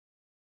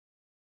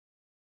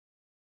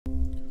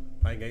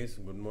Hi guys,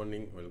 good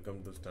morning.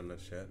 Welcome to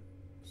StunnerShare.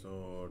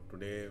 So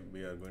today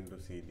we are going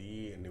to see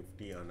the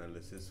Nifty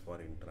analysis for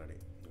intraday.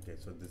 Okay,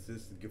 so this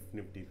is gift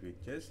Nifty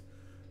futures.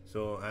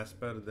 So as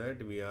per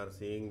that, we are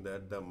seeing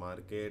that the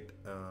market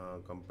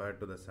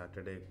compared to the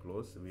Saturday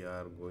close, we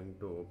are going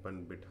to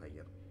open bit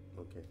higher.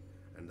 Okay,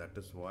 and that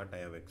is what I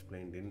have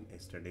explained in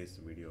yesterday's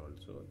video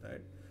also,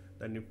 that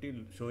the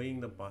Nifty showing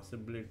the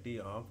possibility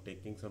of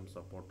taking some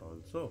support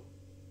also,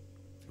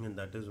 and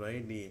that is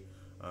why the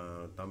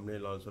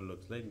thumbnail also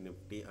looks like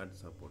Nifty at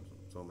support zone.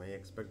 So my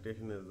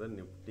expectation is that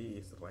Nifty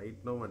is right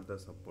now at the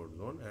support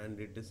zone and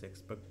it is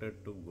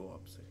expected to go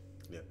upside.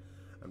 Yeah.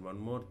 And one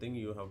more thing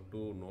you have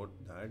to note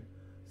that,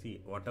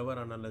 see, whatever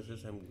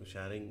analysis I'm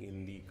sharing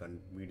in the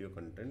video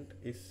content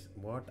is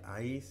what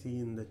I see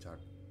in the chart.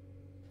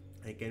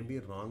 I can be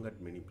wrong at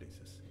many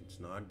places. It's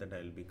not that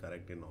I'll be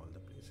correct in all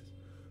the places.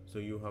 So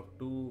you have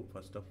to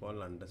first of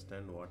all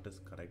understand what is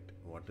correct,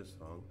 what is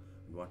wrong,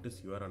 what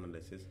is your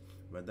analysis,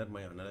 whether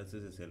my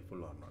analysis is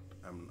helpful or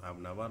not. I've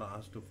never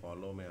asked to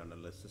follow my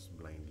analysis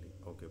blindly.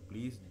 Okay,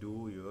 please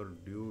do your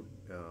due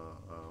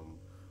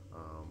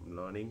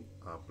learning,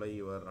 apply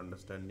your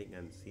understanding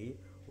and see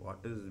what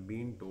is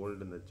being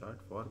told in the chart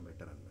for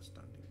better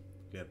understanding.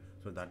 Clear?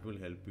 So that will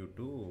help you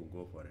to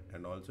go for it.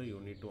 And also you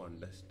need to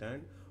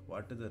understand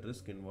what is the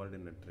risk involved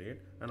in a trade,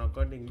 and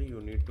accordingly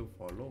you need to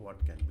follow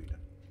what can be done.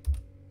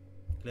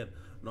 Clear?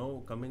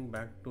 Now coming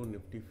back to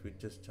Nifty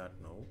futures chart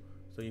now.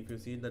 So if you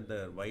see that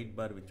the white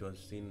bar which was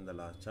seen in the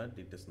last chart,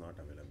 it is not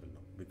available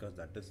now because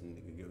that is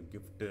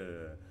gift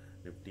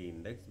Nifty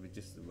index which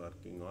is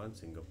working on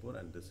Singapore,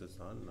 and this is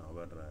on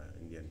our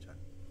Indian chart.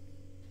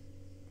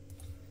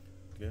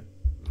 Okay,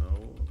 now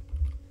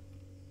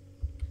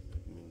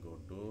let me go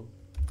to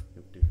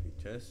Nifty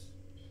futures.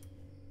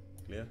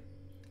 Clear?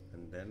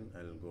 And then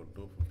I'll go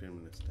to 15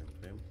 minutes time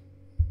frame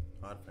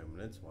or 5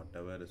 minutes,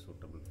 whatever is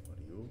suitable for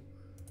you,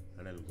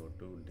 and I'll go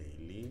to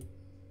daily,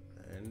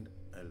 and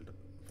I'll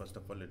first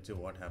of all let's see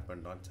what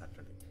happened on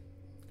Saturday.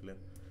 Clear?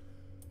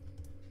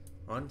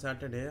 On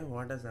Saturday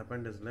what has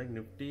happened is like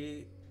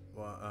Nifty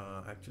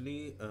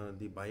actually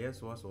the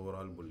bias was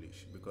overall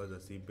bullish because the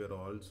CPR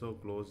also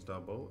closed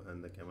above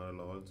and the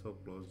Camarilla also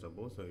closed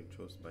above, so it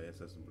shows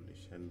bias as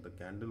bullish, and the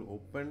candle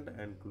opened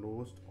and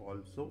closed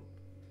also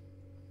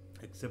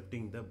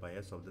accepting the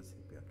bias of the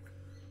CPR.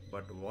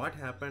 But what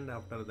happened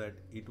after that,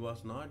 it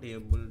was not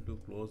able to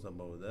close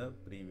above the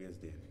previous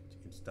day range.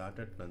 It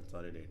started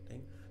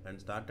consolidating and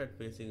started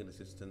facing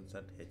resistance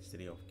at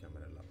H3 of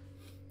Camarilla,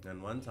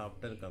 and once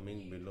after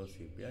coming below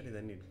CPR,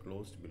 then it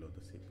closed below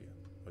the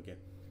CPR. Okay,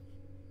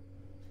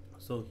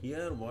 so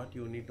here what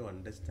you need to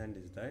understand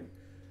is that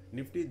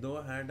Nifty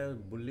though had a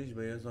bullish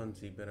bias on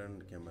CPR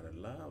and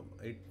Camarilla,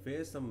 it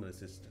faced some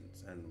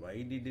resistance. And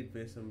why did it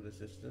face some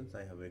resistance?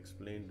 I have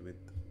explained with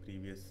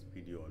previous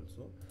video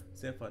also.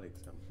 Say for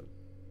example,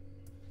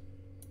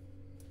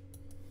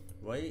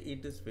 why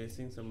it is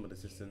facing some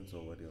resistance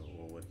over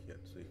here.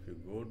 So if you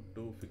go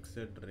to fixed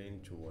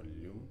range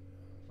volume,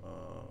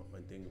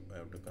 I think I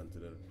have to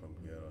consider it from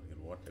here or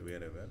here,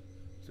 wherever.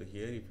 So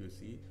here if you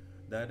see,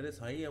 there is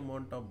high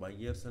amount of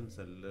buyers and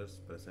sellers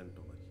present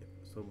over here.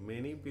 So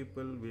many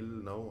people will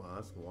now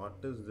ask, what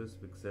is this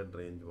fixed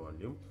range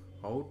volume,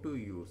 how to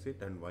use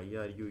it, and why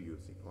are you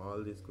using?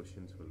 All these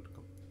questions will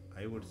come.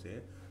 I would say,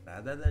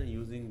 rather than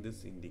using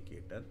this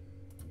indicator,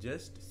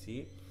 just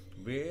see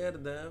where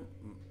the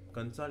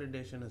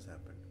consolidation has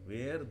happened,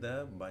 where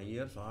the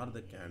buyers or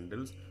the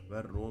candles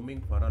were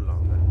roaming for a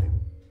longer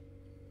time.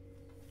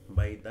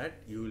 By that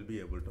you will be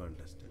able to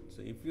understand.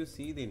 So if you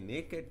see the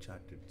naked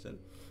chart itself,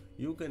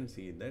 you can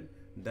see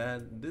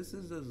that this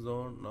is a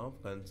zone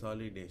of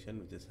consolidation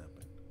which has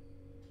happened.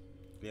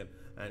 Clear?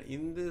 And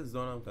in this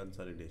zone of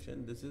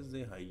consolidation, this is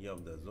the high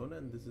of the zone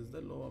and this is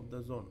the low of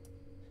the zone.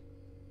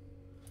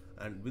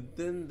 And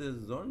within this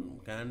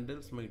zone,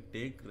 candles might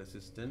take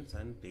resistance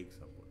and take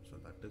support. So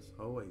that is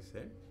how I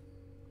said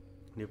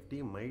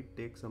Nifty might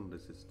take some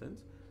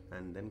resistance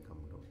and then come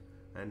down.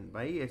 And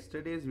by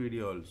yesterday's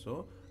video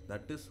also,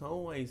 that is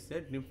how I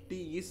said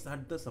Nifty is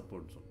at the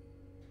support zone.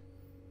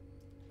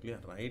 Clear?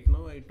 Right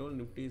now I told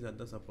Nifty is at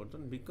the support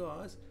zone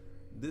because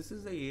this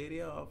is the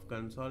area of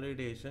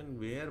consolidation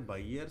where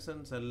buyers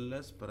and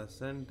sellers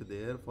present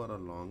there for a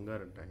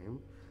longer time,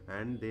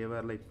 and they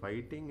were like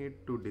fighting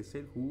it to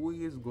decide who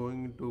is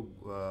going to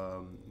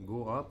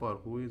go up or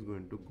who is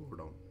going to go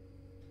down.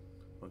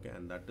 Okay,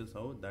 and that is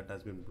how that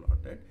has been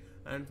plotted,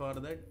 and for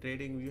that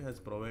TradingView has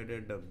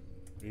provided an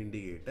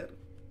indicator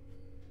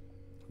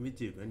which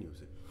you can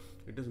use it.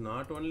 It is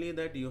not only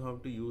that you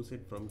have to use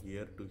it from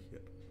here to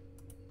here.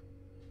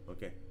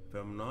 Okay, if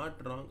I'm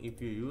not wrong,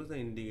 if you use the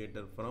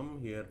indicator from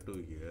here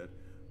to here,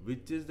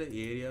 which is the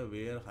area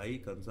where high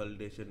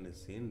consolidation is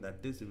seen, that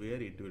is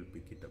where it will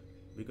pick it up.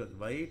 Because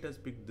why it has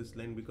picked this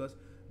line? Because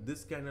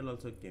this candle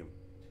also came.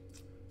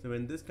 So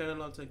when this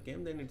candle also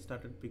came, then it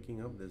started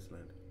picking up this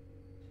line.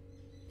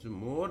 So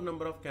more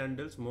number of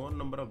candles, more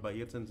number of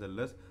buyers and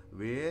sellers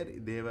where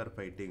they were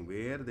fighting,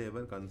 where they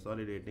were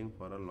consolidating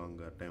for a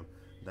longer time.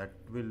 That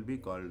will be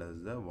called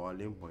as the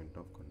volume point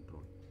of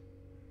control.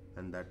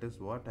 and that is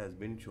what has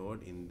been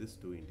shown in these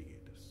two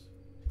indicators.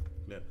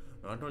 Clear?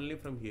 Not only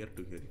from here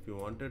to here. If you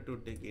wanted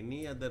to take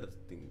any other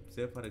thing,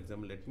 say for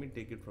example, let me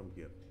take it from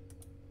here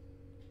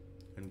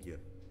and here.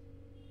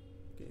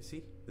 Okay,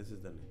 see, this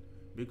is the line,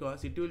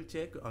 because it will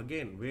check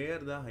again where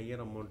the higher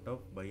amount of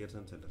buyers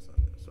and sellers are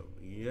there. So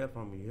here,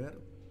 from here,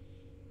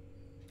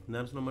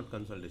 there's no much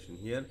consolidation.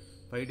 Here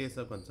 5 days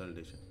of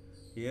consolidation.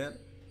 Here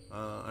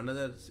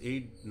another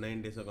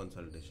 8-9 days of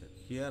consolidation.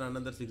 Here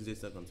another 6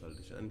 days of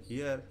consolidation. And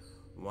here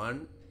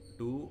 1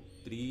 2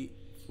 3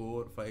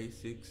 4 5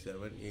 6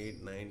 7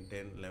 8 9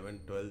 10 11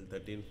 12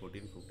 13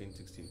 14 15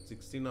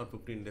 16 or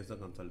 15 days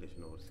of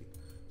consolidation over here.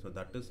 So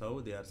that is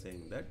how they are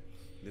saying that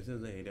this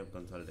is the area of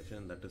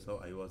consolidation. That is how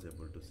I was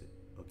able to say.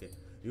 Okay,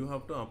 you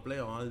have to apply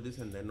all this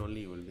and then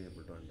only you will be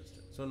able to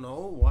understand. So now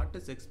what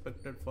is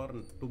expected for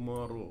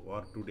tomorrow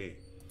or today?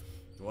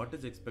 What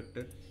is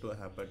expected to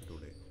happen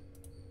today?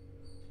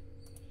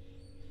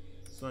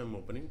 So I'm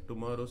opening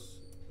tomorrow's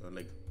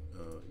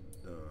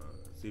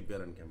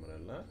CPR and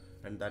Camarilla,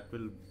 and that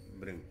will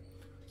bring.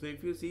 So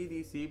if you see,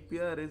 the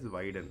CPR is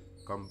widened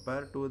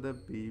compared to the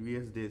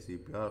previous day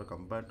CPR or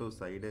compared to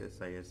Saturday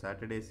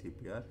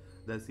CPR.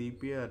 The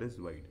CPR is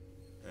wide,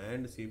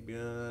 and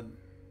CPR,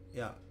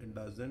 yeah, it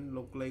doesn't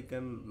look like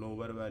an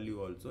lower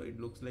value also. It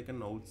looks like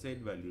an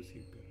outside value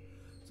CPR.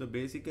 So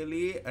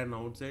basically an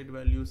outside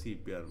value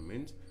CPR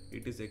means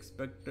it is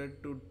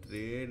expected to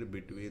trade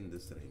between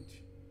this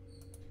range.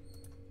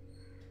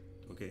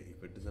 Okay,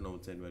 if it is an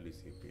outside value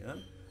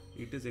CPR,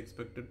 it is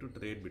expected to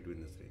trade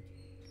between this range.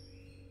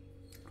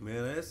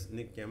 Whereas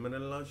the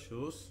Camarilla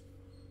shows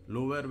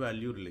lower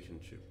value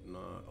relationship,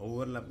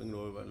 overlapping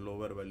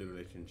lower value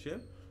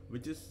relationship,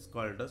 which is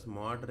called as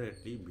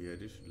moderately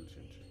bearish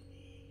relationship.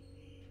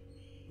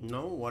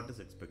 Now what is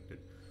expected?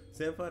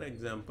 Say for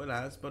example,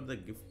 as per the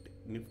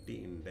Nifty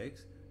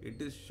index,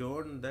 it is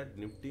shown that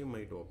Nifty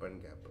might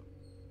open gap up.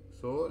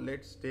 So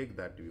let's take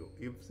that view.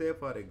 If say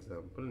for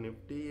example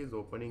Nifty is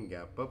opening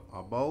gap up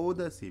above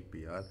the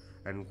CPR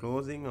and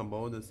closing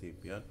above the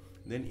CPR,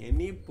 then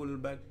any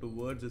pullback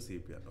towards the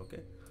CPR,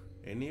 okay,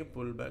 any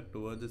pullback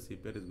towards the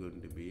CPR is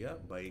going to be a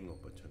buying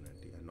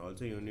opportunity. And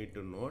also you need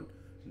to note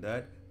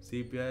that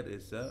CPR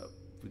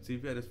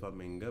is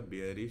forming a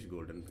bearish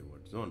golden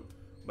pivot zone.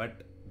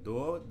 But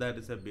though that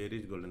is a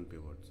bearish golden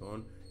pivot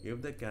zone,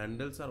 if the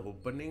candles are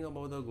opening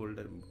above the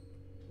bearish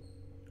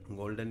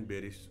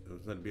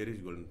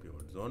golden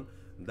pivot zone,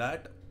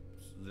 that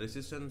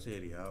resistance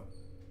area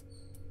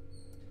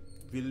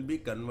will be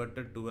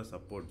converted to a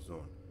support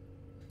zone.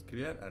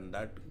 Clear? And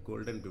that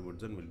golden pivot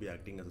zone will be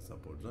acting as a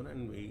support zone,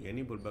 and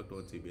any pullback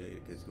towards CPI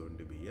is going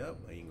to be a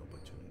buying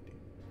opportunity.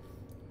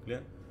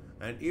 Clear?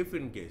 And if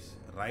in case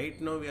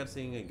right now we are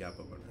seeing a gap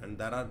open, and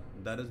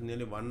there is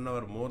nearly 1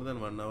 hour, more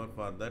than 1 hour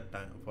for that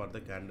time for the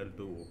candle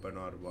to open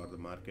or for the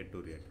market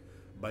to react.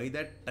 By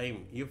that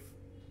time, if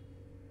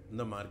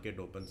the market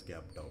opens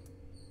gap down,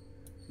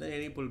 then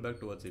any pullback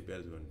towards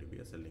CPR is going to be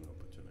a selling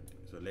opportunity.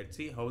 So let's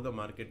see how the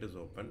market is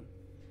open,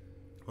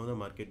 how the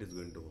market is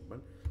going to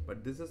open.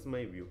 But this is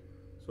my view.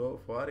 So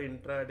for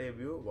intraday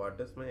view, what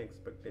is my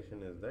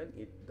expectation is that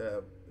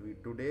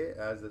today,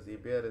 as the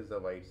CPR is a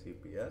white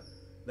CPR,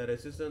 the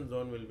resistance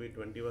zone will be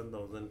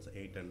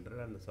 21,800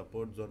 and the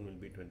support zone will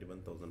be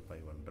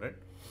 21,500,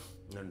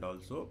 and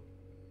also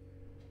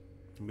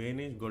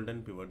bearish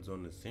golden pivot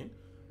zone is seen.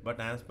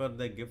 But as per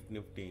the GIFT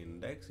Nifty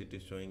index, it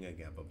is showing a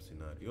gap up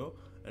scenario,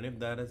 and if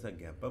there is a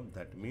gap up,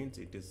 that means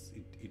it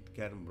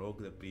can break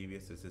the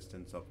previous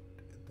resistance of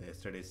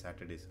yesterday's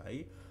Saturday's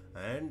high,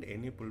 and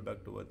any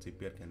pullback towards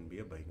CPR can be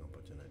a buying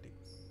opportunity.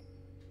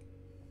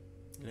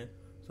 Yeah.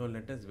 So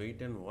let us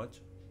wait and watch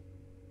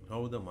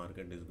how the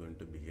market is going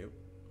to behave,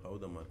 how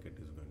the market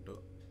is going to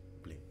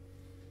play.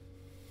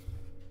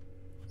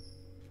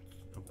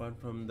 Apart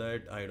from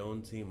that, I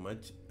don't see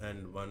much,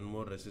 and one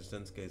more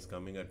resistance case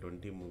coming at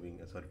 200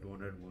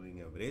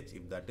 moving average.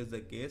 If that is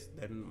the case,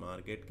 then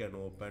market can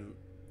open,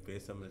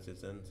 face some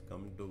resistance,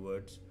 come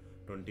towards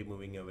 20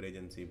 moving average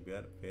and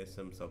CPR, face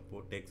some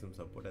support, take some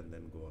support, and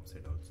then go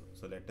upside also.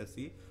 So let us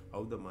see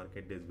how the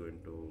market is going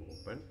to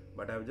open.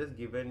 But I have just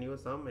given you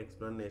some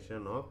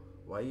explanation of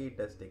why it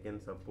has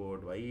taken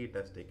support, why it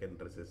has taken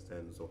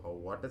resistance, so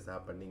what is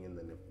happening in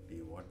the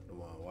Nifty,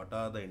 what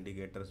are the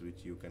indicators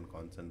which you can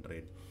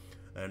concentrate,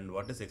 and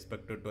what is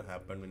expected to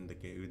happen in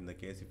the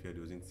case if you are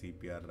using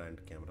CPR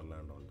and Camarilla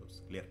and all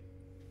those. Clear?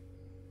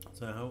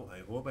 So I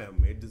hope I have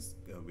made this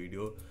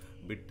video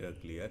bit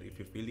clear. If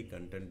you feel the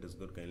content is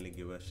good, kindly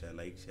give a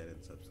like, share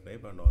and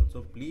subscribe. And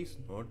also please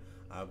note,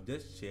 I have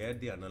just shared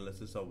the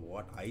analysis of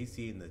what I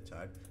see in the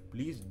chart.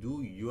 Please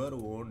do your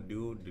own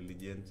due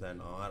diligence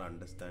and or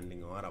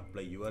understanding, or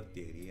apply your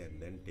theory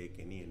and then take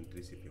any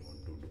entries if you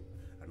want to do.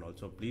 And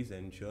also please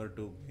ensure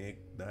to make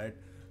that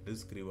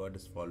risk reward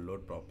is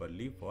followed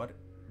properly for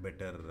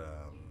better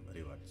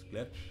rewards.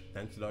 Clear?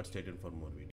 Thanks a lot. Stay tuned for more videos.